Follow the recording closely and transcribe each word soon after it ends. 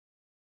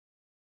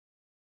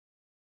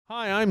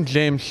Hi, I'm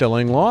James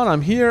Schillinglaw, and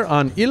I'm here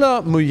on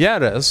Isla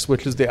Mujeres,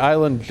 which is the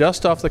island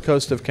just off the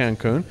coast of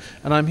Cancun,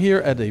 and I'm here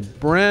at a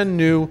brand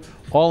new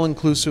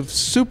all-inclusive,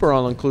 super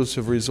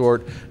all-inclusive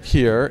resort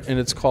here, and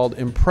it's called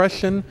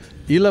Impression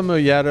Isla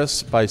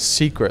Mujeres by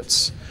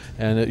Secrets.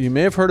 And you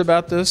may have heard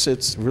about this.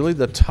 It's really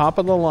the top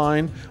of the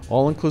line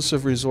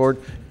all-inclusive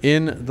resort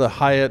in the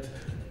Hyatt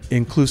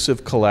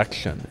inclusive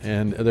collection,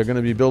 and they're going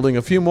to be building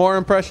a few more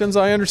Impressions,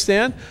 I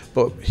understand,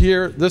 but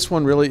here this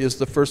one really is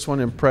the first one,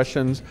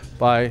 Impressions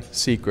by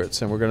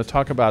Secrets, and we're going to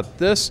talk about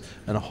this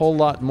and a whole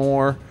lot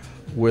more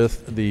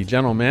with the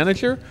general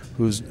manager,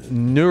 who's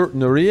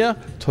Nuria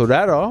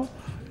Torero,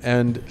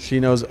 and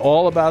she knows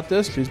all about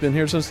this. She's been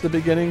here since the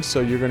beginning, so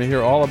you're going to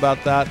hear all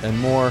about that and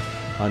more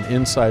on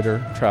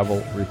Insider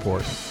Travel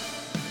Report.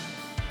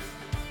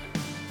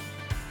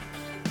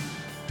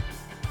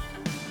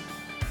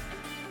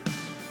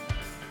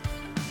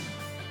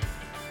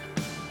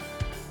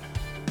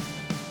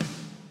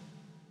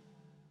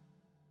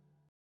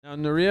 Now,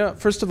 Nuria,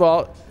 first of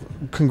all,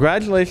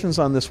 congratulations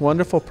on this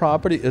wonderful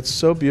property. It's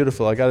so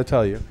beautiful, I got to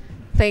tell you.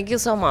 Thank you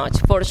so much.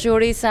 For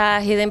sure, it's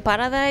a hidden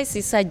paradise.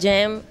 It's a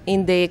gem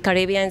in the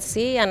Caribbean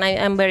Sea, and I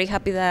am very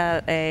happy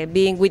that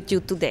being with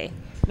you today.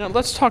 Now,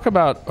 let's talk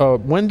about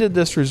when did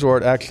this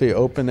resort actually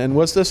open, and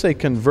was this a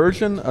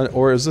conversion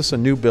or is this a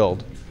new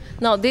build?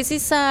 No, this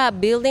is a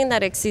building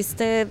that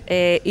existed.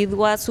 It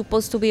was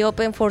supposed to be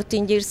open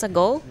 14 years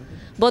ago,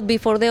 but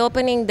before the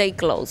opening, they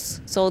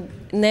closed. So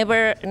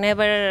never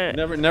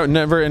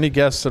any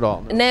guests at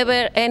all? No.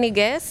 Never any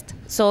guest.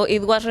 So it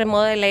was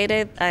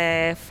remodeled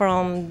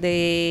from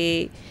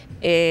the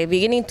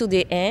beginning to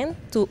the end.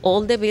 To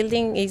all the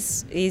building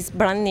is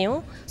brand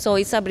new. So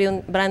it's a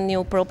brand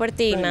new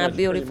property in a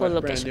beautiful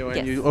location. Yes.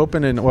 And you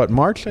opened in what,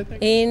 March, I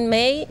think? In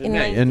May.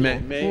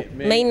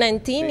 May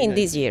 19 in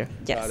this year.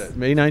 Yes. Got it.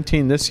 May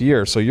 19 this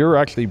year. So you're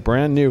actually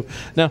brand new.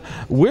 Now,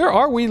 where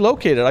are we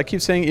located? I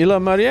keep saying Isla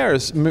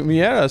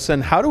Mujeres,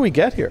 and how do we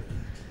get here?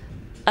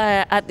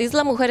 At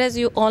Isla Mujeres,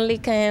 you only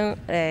can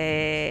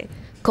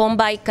come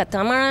by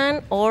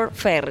catamaran or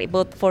ferry,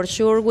 but for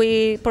sure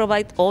we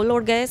provide all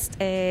our guests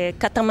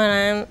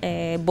catamaran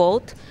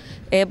boat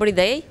every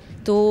day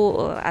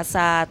as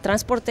a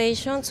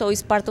transportation, so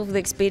it's part of the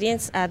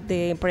experience at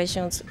the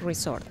Impressions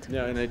Resort.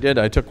 Yeah, and I did.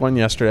 I took one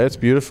yesterday. It's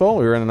beautiful.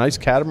 We were in a nice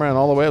catamaran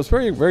all the way. It was a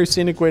very, very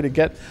scenic way to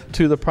get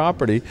to the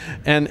property,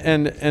 and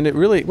it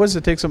really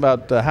it takes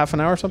about half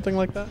an hour, something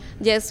like that?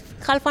 Yes,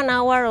 half an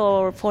hour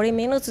or 40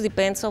 minutes,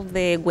 depends on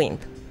the wind.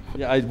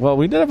 Yeah, well,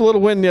 we did have a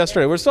little wind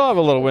yesterday. We still have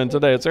a little wind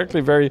today. It's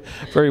actually very,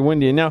 very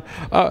windy. Now,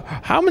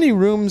 how many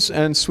rooms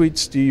and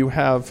suites do you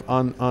have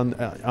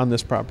on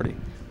this property?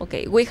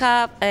 Okay, we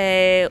have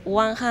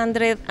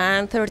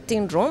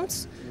 113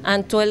 rooms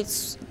and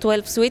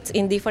 12 suites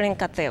in different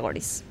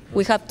categories.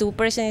 We have 2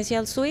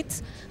 presidential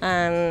suites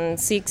and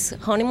 6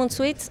 honeymoon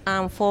suites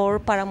and 4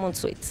 paramount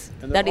suites.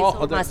 That is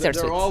our master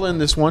suites. They're all in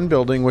this one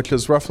building, which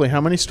is roughly how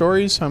many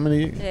stories?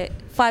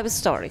 5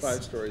 stories.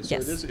 5 stories.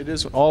 Yes. So it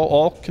is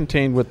all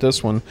contained with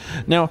this one.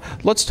 Now,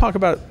 let's talk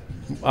about,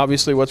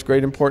 obviously, what's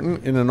great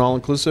important in an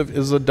all-inclusive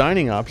is the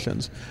dining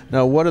options.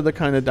 Now, what are the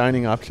kind of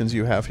dining options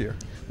you have here?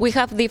 We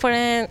have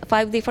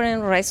 5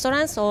 different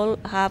restaurants, all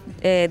have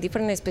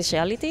different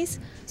specialties.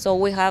 So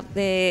we have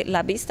the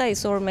La Vista,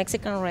 is our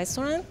Mexican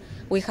restaurant.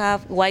 We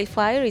have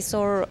Wildfire, is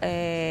our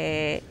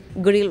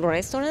grill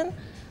restaurant.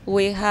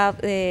 We have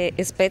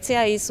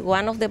Spezia, is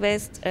one of the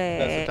best.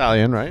 That's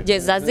Italian, right?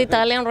 Yes, that's the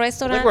Italian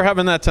restaurant. I think we're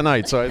having that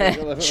tonight. So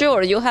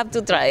sure, you have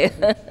to try it.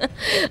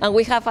 And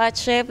we have a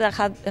chef that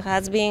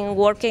has been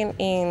working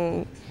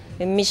in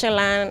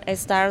Michelin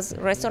stars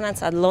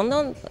restaurants at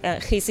London.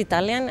 He's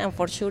Italian, and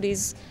for sure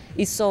is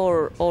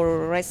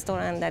our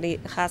restaurant that it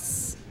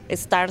has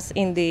stars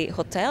in the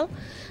hotel.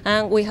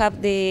 And we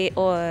have the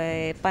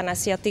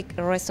Pan-Asiatic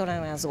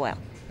restaurant as well.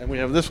 And we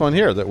have this one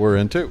here that we're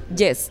in too.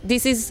 Yes,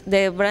 this is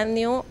the brand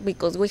new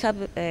because we have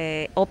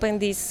opened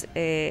this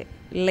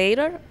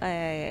later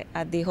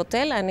at the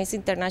hotel, and it's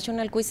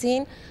international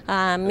cuisine.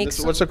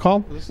 What's it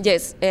called?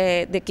 Yes,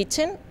 the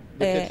kitchen.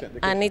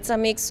 And it's a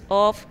mix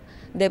of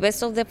the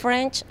best of the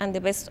French and the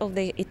best of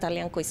the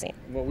Italian cuisine.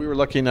 Well, we were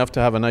lucky enough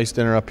to have a nice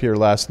dinner up here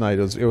last night.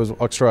 It was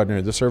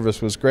extraordinary. The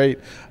service was great,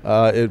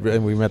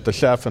 and we met the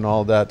chef and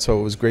all that,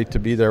 so it was great to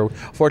be there.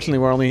 Fortunately,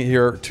 we're only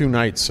here 2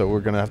 nights, so we're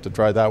going to have to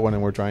try that one,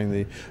 and we're trying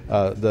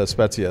the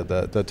Spezia,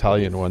 the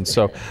Italian one.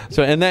 So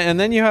and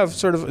then you have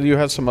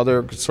some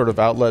other sort of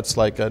outlets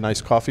like a nice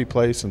coffee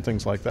place and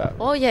things like that.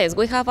 Oh yes,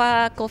 we have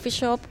a coffee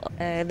shop.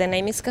 The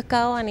name is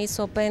Cacao, and it's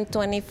open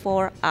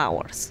 24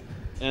 hours.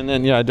 And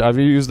then, yeah, I've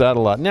used that a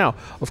lot. Now,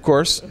 of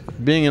course,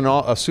 being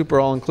a super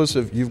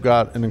all-inclusive, you've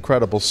got an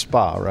incredible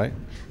spa, right?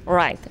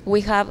 Right. We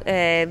have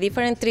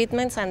different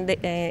treatments, and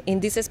in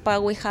this spa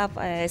we have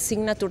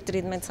signature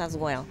treatments as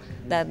well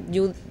that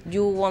you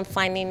won't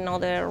find in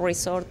other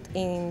resort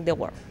in the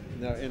world.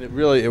 No, and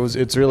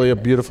it's really a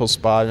beautiful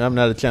spot. I haven't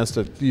had a chance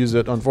to use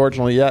it,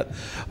 unfortunately, yet.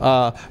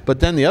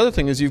 But then the other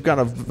thing is you've got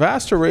a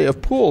vast array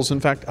of pools. In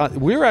fact,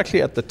 we're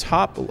actually at the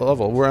top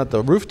level. We're at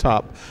the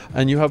rooftop,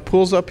 and you have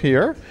pools up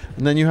here,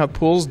 and then you have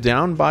pools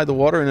down by the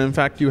water, and in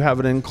fact, you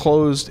have an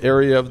enclosed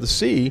area of the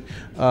sea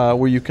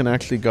where you can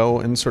actually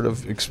go and sort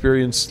of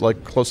experience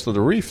like close to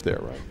the reef there,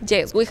 right?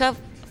 Yes, we have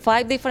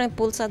 5 different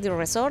pools at the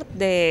resort.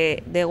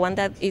 The one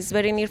that is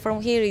very near from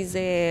here is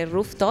the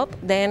rooftop.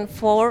 Then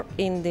 4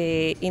 in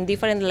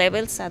different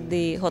levels at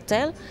the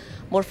hotel.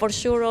 But for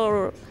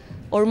sure,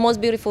 our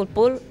most beautiful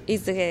pool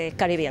is the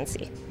Caribbean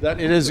Sea. That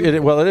it is,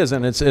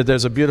 and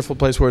there's a beautiful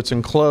place where it's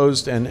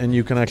enclosed, and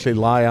you can actually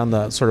lie on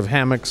the sort of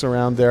hammocks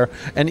around there,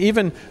 and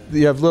even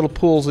you have little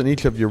pools in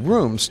each of your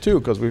rooms too,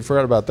 because we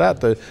forgot about that.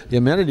 The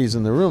amenities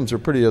in the rooms are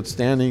pretty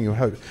outstanding.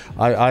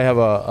 I have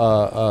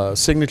a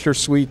signature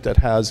suite that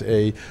has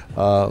a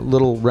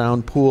little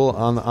round pool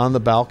on the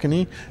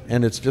balcony,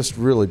 and it's just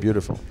really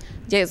beautiful.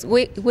 Yes,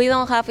 we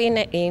don't have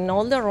in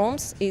all the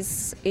rooms.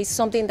 Is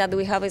something that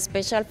we have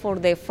special for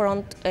the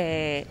front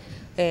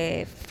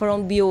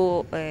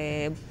view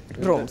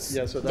rooms.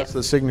 Yeah, so that's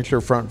the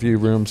signature front view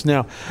rooms.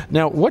 Now,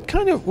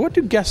 what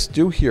do guests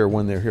do here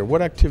when they're here?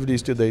 What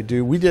activities do they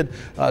do? We did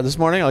this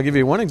morning. I'll give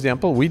you one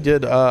example. We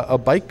did a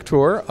bike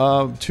tour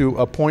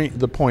to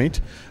the point,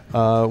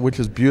 which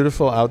is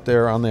beautiful out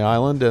there on the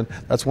island, and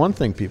that's one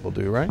thing people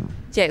do, right?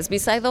 Yes.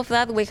 Besides of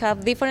that, we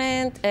have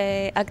different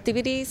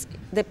activities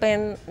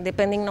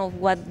depending on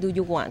what do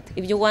you want.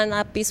 If you want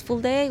a peaceful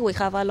day, we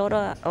have a lot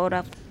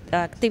of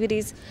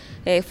activities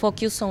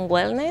focused on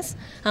wellness,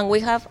 and we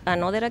have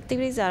another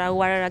activities that are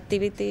water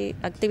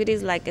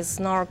activities like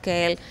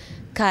snorkel,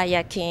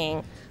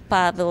 kayaking,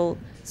 paddle.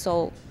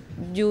 So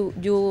you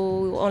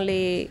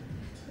only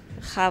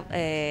have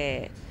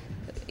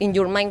in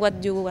your mind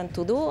what you want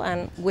to do,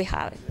 and we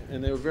have it.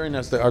 And they were very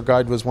nice. Our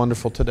guide was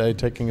wonderful today,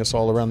 taking us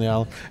all around the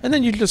island. And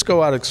then you just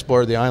go out and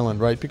explore the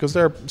island, right? Because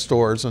there are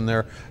stores and there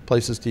are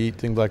places to eat,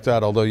 things like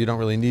that, although you don't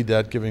really need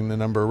that given the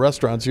number of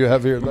restaurants you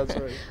have here. That's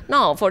right.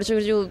 No, for sure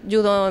you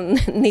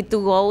don't need to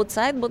go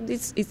outside, but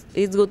it's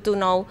good to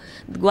know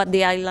what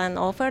the island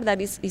offers.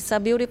 That it's a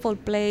beautiful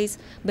place,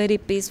 very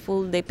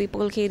peaceful. The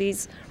people here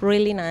is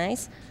really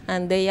nice,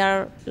 and they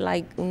are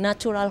like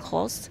natural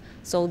hosts,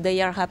 so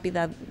they are happy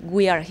that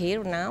we are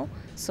here now.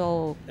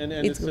 So and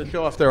it's to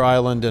show off their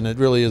island, and it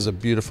really is a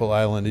beautiful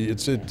island.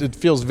 It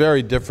feels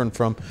very different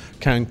from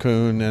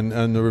Cancun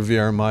and the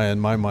Riviera Maya. In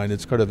my mind,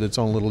 it's kind of its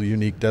own little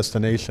unique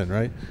destination,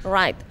 right?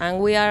 Right, and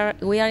we are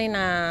in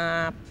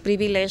a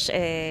privileged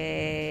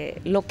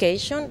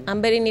location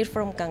and very near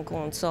from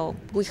Cancun, so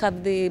we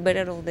have the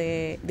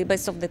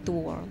best of the two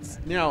worlds.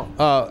 Now,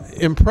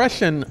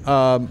 Impression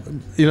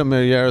Isla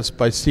Mujeres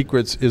by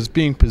Secrets is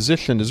being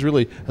positioned as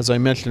really, as I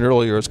mentioned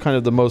earlier, as kind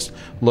of the most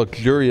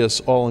luxurious,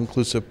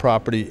 all-inclusive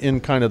property in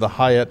kind of the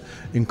Hyatt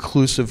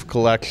inclusive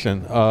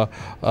collection.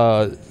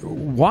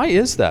 Why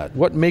is that?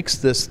 What makes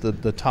this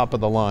the top of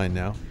the line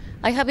now?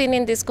 I have been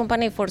in this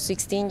company for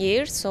 16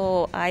 years,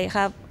 so I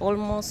have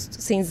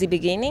almost since the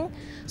beginning.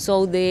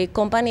 So the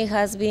company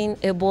has been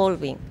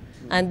evolving,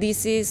 and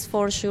this is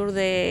for sure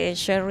the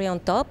cherry on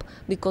top,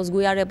 because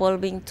we are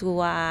evolving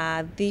to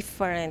a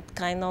different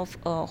kind of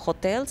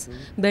hotels,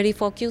 very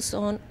focused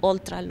on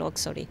ultra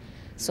luxury.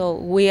 So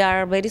we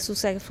are very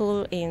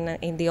successful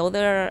in the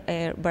other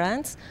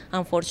brands,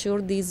 and for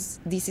sure this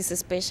is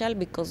special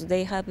because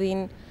they have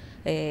been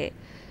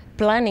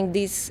planning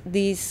this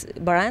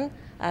brand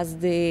as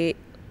the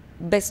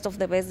best of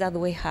the best that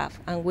we have,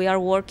 and we are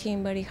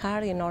working very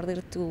hard in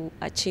order to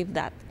achieve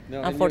that.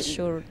 No, and for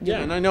sure.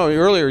 Yeah, and I know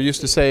earlier you used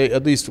to say,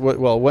 at least,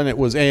 when it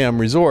was AM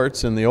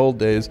Resorts in the old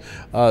days,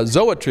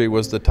 Zoetree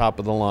was the top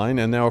of the line,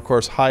 and now, of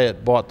course,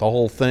 Hyatt bought the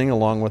whole thing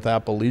along with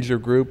Apple Leisure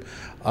Group,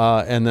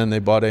 and then they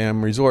bought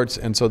AM Resorts,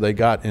 and so they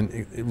got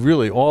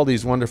really all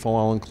these wonderful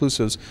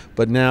all-inclusives,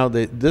 but now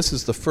this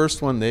is the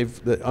first one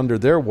under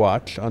their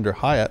watch, under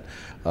Hyatt,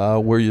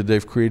 where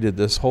they've created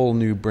this whole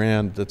new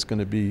brand that's going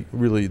to be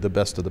really the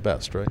best of the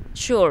best, right?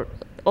 Sure.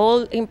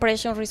 All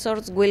Impression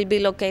resorts will be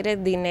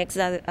located, the next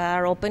that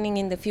are opening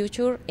in the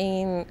future,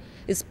 in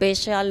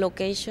special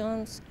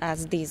locations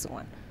as this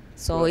one.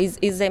 So is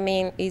the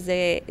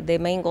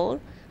main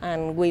goal,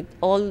 and with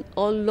all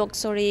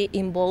luxury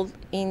involved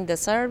in the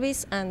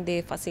service and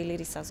the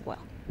facilities as well.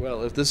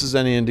 Well, if this is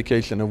any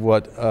indication of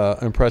what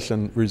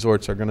Impression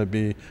resorts are going to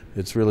be,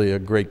 it's really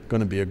going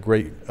to be a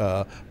great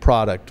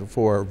product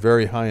for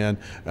very high-end.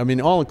 I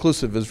mean,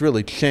 all-inclusive has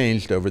really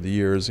changed over the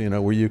years. You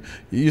know, where it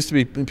used to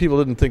be people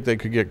didn't think they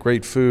could get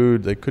great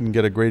food, they couldn't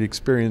get a great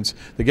experience.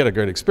 They get a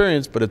great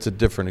experience, but it's a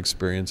different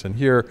experience. And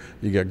here,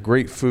 you get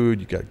great food,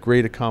 you got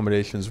great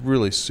accommodations,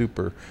 really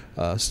super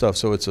stuff.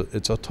 So it's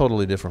a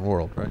totally different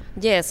world, right?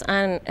 Yes,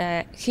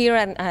 and here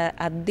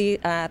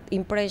at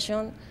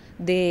Impression,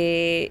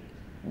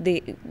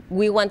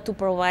 we want to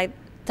provide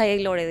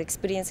tailored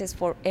experiences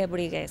for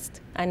every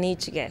guest and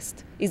each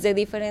guest. It's the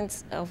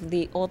difference of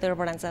the other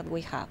brands that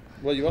we have.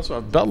 Well, you also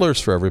have butlers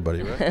for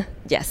everybody, right?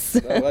 Yes.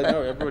 Well, I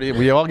know everybody.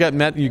 We all get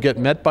met. You get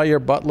met by your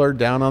butler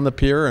down on the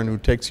pier, and who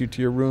takes you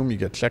to your room. You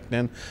get checked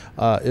in.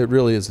 It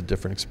really is a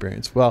different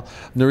experience. Well,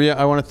 Nuria,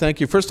 I want to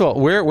thank you. First of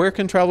all, where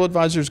can travel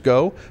advisors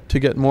go to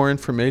get more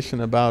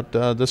information about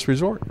this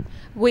resort?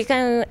 We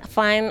can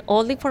find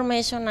all the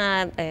information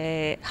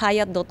at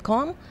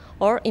Hyatt.com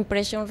or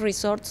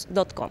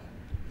ImpressionResorts.com.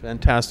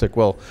 Fantastic.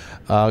 Well,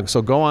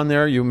 so go on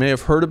there. You may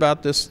have heard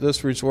about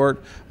this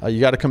resort.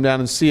 You got to come down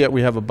and see it.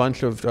 We have a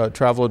bunch of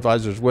travel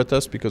advisors with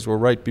us because we're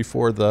right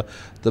before the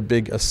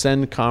big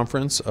Ascend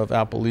conference of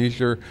Apple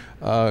Leisure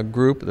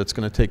Group that's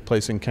going to take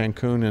place in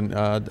Cancun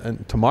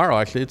and tomorrow.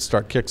 Actually,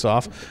 kicks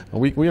off.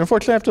 We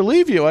unfortunately have to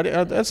leave you.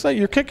 That's like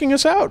you're kicking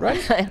us out,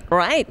 right?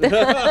 Right.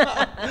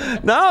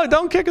 No,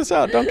 don't kick us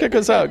out. Don't kick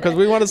us out because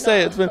we want to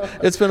stay.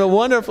 It's been a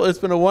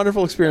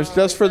wonderful experience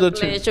just for the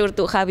pleasure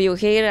to have you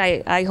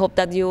here. I hope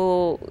that you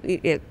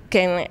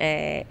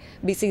can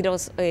visit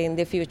us in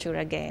the future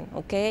again,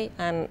 okay?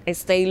 And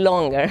stay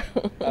longer.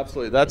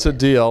 Absolutely, that's a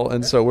deal.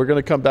 And so we're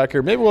going to come back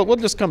here. Maybe we'll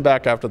just come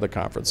back after the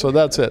conference. So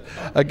that's it.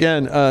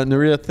 Again,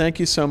 Nuria, thank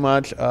you so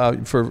much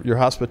for your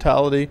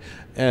hospitality.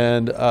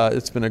 And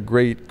it's been a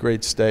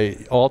great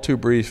stay. All too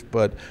brief,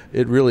 but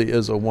it really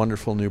is a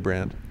wonderful new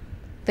brand.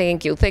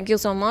 Thank you. Thank you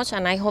so much.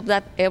 And I hope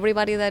that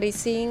everybody that is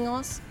seeing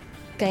us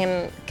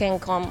can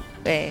come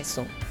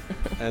soon.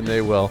 And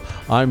they will.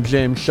 I'm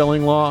James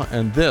Schillinglaw,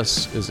 and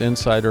this is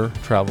Insider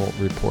Travel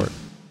Report.